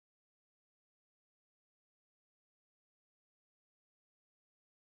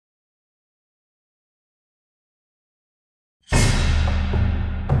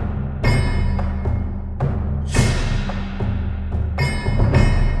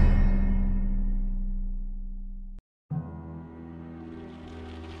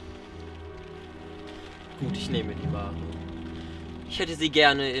Gut, ich nehme die Ware. Ich hätte sie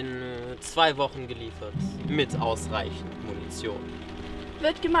gerne in 2 Wochen geliefert. Mit ausreichend Munition.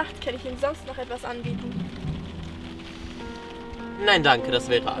 Wird gemacht. Kann ich Ihnen sonst noch etwas anbieten? Nein, danke, das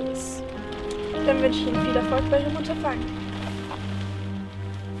wäre alles. Dann wünsche ich Ihnen viel Erfolg bei Ihrem Unterfangen.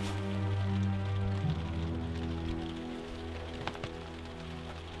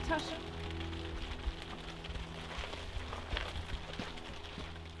 Tasche.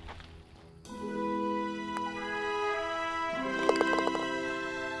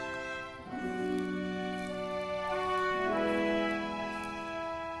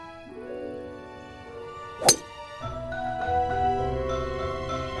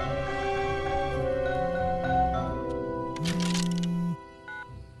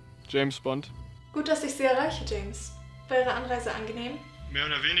 James Bond. Gut, dass ich Sie erreiche, James. War Ihre Anreise angenehm? Mehr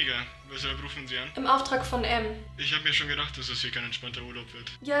oder weniger. Weshalb rufen Sie an? Im Auftrag von M. Ich habe mir schon gedacht, dass es hier kein entspannter Urlaub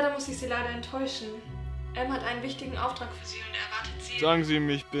wird. Ja, da muss ich Sie leider enttäuschen. M hat einen wichtigen Auftrag für Sie und erwartet Sie... Sagen Sie ihm,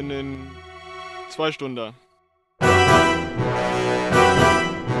 ich bin in 2 Stunden da.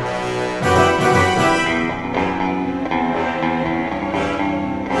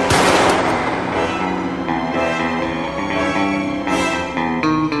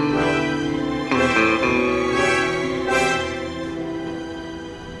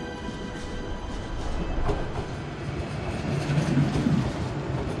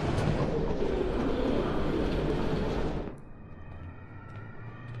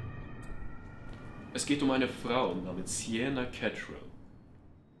 Es geht um eine Frau namens Sienna Cattrall.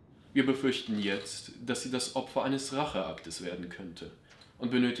 Wir befürchten jetzt, dass sie das Opfer eines Racheaktes werden könnte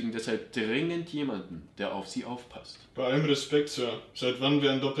und benötigen deshalb dringend jemanden, der auf sie aufpasst. Bei allem Respekt, Sir. Seit wann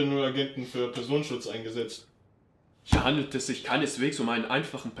werden Doppel-Null-Agenten für Personenschutz eingesetzt? Hier handelt es sich keineswegs um einen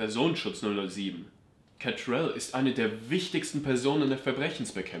einfachen Personenschutz 007. Cattrall ist eine der wichtigsten Personen in der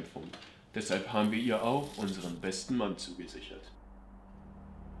Verbrechensbekämpfung. Deshalb haben wir ihr auch unseren besten Mann zugesichert.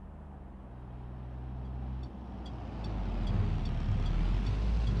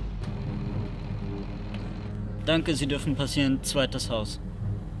 Danke, Sie dürfen passieren. Zweites Haus.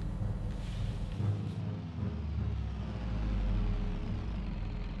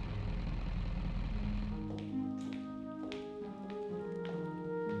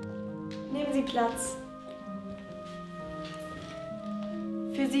 Nehmen Sie Platz.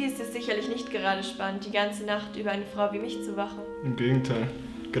 Für Sie ist es sicherlich nicht gerade spannend, die ganze Nacht über eine Frau wie mich zu wachen. Im Gegenteil.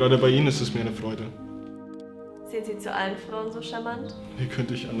 Gerade bei Ihnen ist es mir eine Freude. Sind Sie zu allen Frauen so charmant? Wie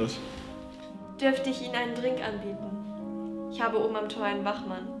könnte ich anders? Dürfte ich Ihnen einen Drink anbieten? Ich habe oben am Tor einen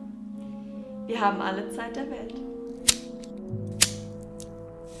Wachmann. Wir haben alle Zeit der Welt.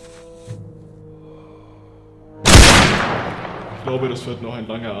 Ich glaube, das wird noch ein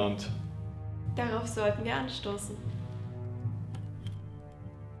langer Abend. Darauf sollten wir anstoßen.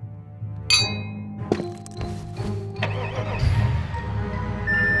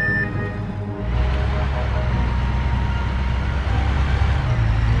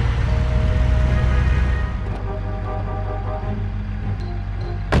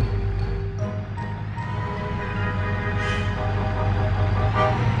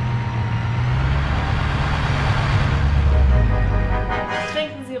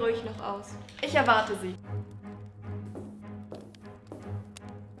 Trinken Sie ruhig noch aus. Ich erwarte Sie.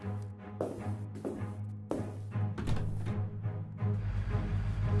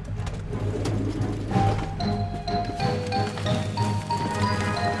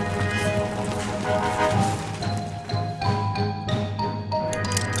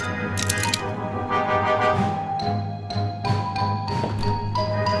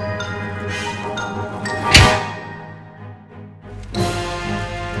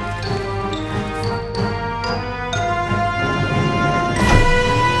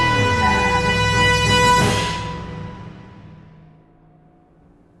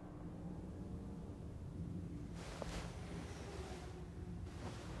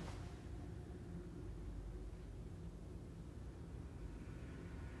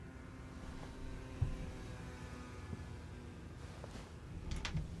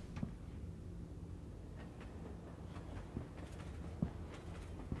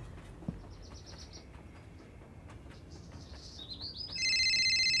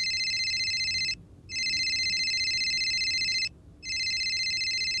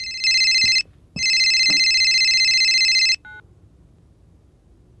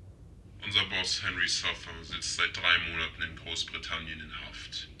 Unser Boss Henry Suffer sitzt seit 3 Monaten in Großbritannien in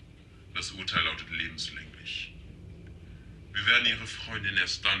Haft. Das Urteil lautet lebenslänglich. Wir werden Ihre Freundin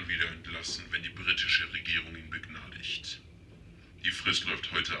erst dann wieder entlassen, wenn die britische Regierung ihn begnadigt. Die Frist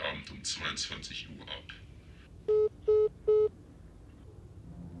läuft heute Abend um 22 Uhr ab.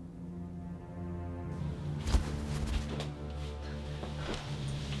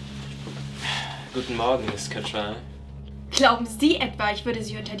 Guten Morgen, Miss Cottrell. Glauben Sie etwa, ich würde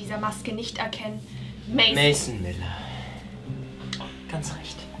Sie unter dieser Maske nicht erkennen? Mason Miller. Ganz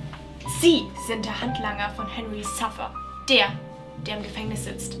recht. Sie sind der Handlanger von Henry Suffer. Der im Gefängnis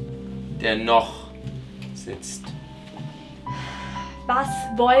sitzt. Der noch sitzt. Was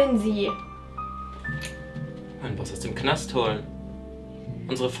wollen Sie? Meinen Boss aus dem Knast holen.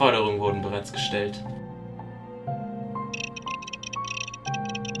 Unsere Forderungen wurden bereits gestellt.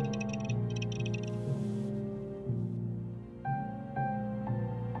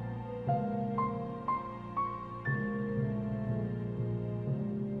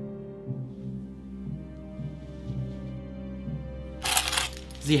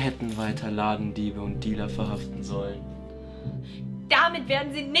 Sie hätten weiter Ladendiebe und Dealer verhaften sollen. Damit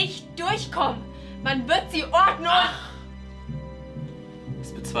werden Sie nicht durchkommen. Man wird Sie ordnen.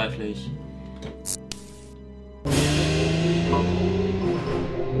 Das bezweifle ich.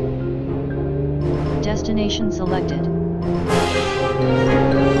 Destination selected.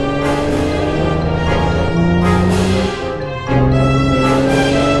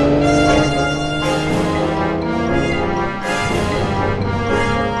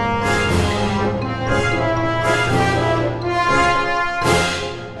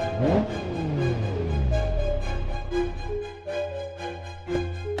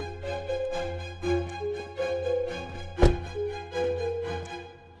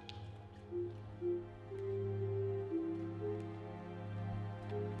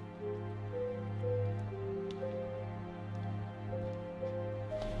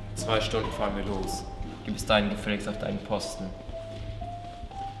 In 2 Stunden fahren wir los. Gib bis dahin gefälligst auf deinen Posten.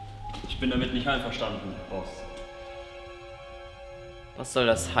 Ich bin damit nicht einverstanden, Boss. Was soll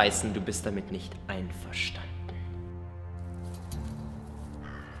das heißen, du bist damit nicht einverstanden?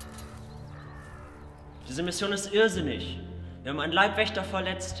 Diese Mission ist irrsinnig. Wir haben einen Leibwächter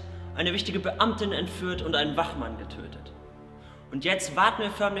verletzt, eine wichtige Beamtin entführt und einen Wachmann getötet. Und jetzt warten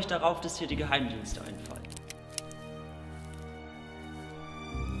wir förmlich darauf, dass hier die Geheimdienste einfallen.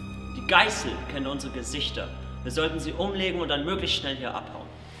 Die Geißel kennen unsere Gesichter. Wir sollten sie umlegen und dann möglichst schnell hier abhauen.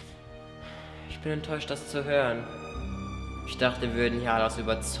 Ich bin enttäuscht, das zu hören. Ich dachte, wir würden hier alle aus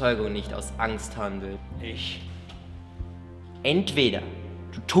Überzeugung, nicht aus Angst handeln. Entweder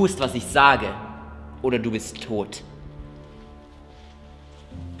du tust, was ich sage, oder du bist tot.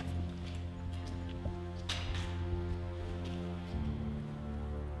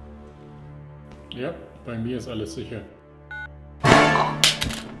 Ja, bei mir ist alles sicher.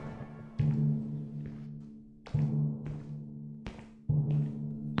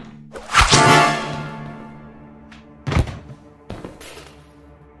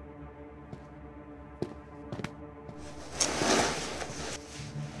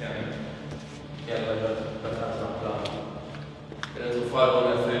 Wenn unsere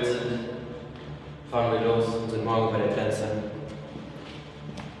Forderungen erfüllt sind, fahren wir los und sind morgen bei der Grenze.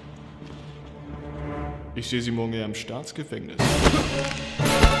 Ich sehe Sie morgen eher im Staatsgefängnis.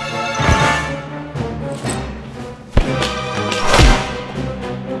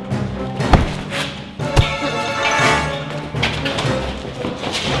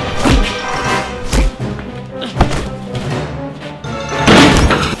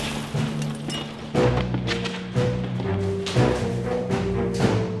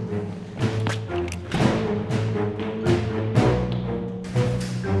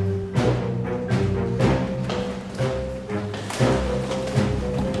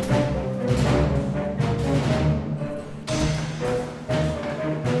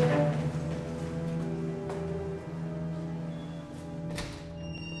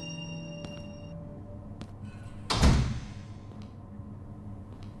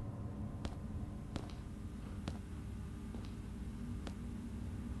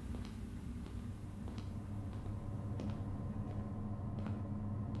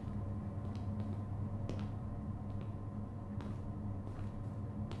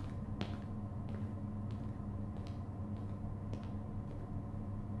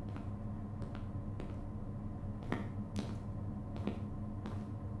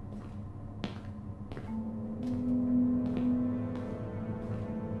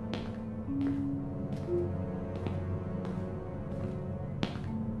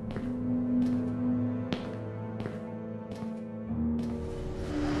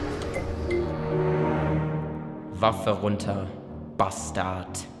 Waffe runter,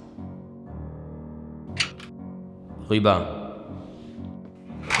 Bastard. Rüber.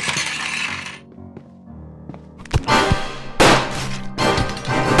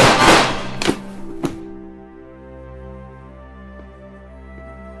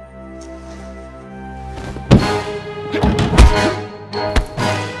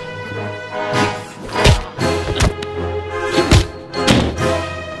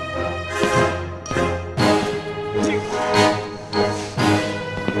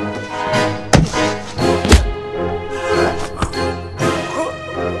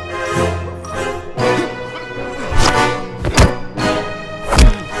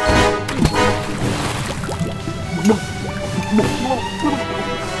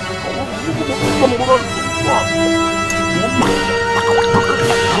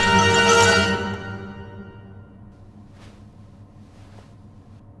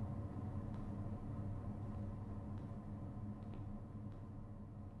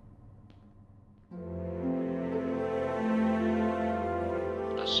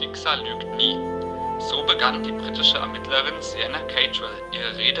 Schicksal lügt nie. So begann die britische Ermittlerin Sienna Catrell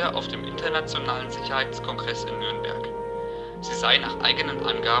ihre Rede auf dem Internationalen Sicherheitskongress in Nürnberg. Sie sei nach eigenen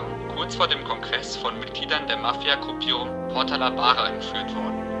Angaben kurz vor dem Kongress von Mitgliedern der Mafia-Gruppierung Porta la Bara entführt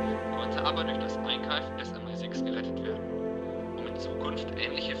worden, konnte aber durch das Eingreifen des MI6 gerettet werden. Um in Zukunft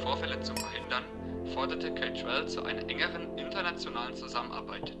ähnliche Vorfälle zu verhindern, forderte Catrell zu einer engeren internationalen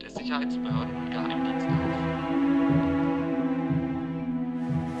Zusammenarbeit der Sicherheitsbehörden und Geheimdienste auf.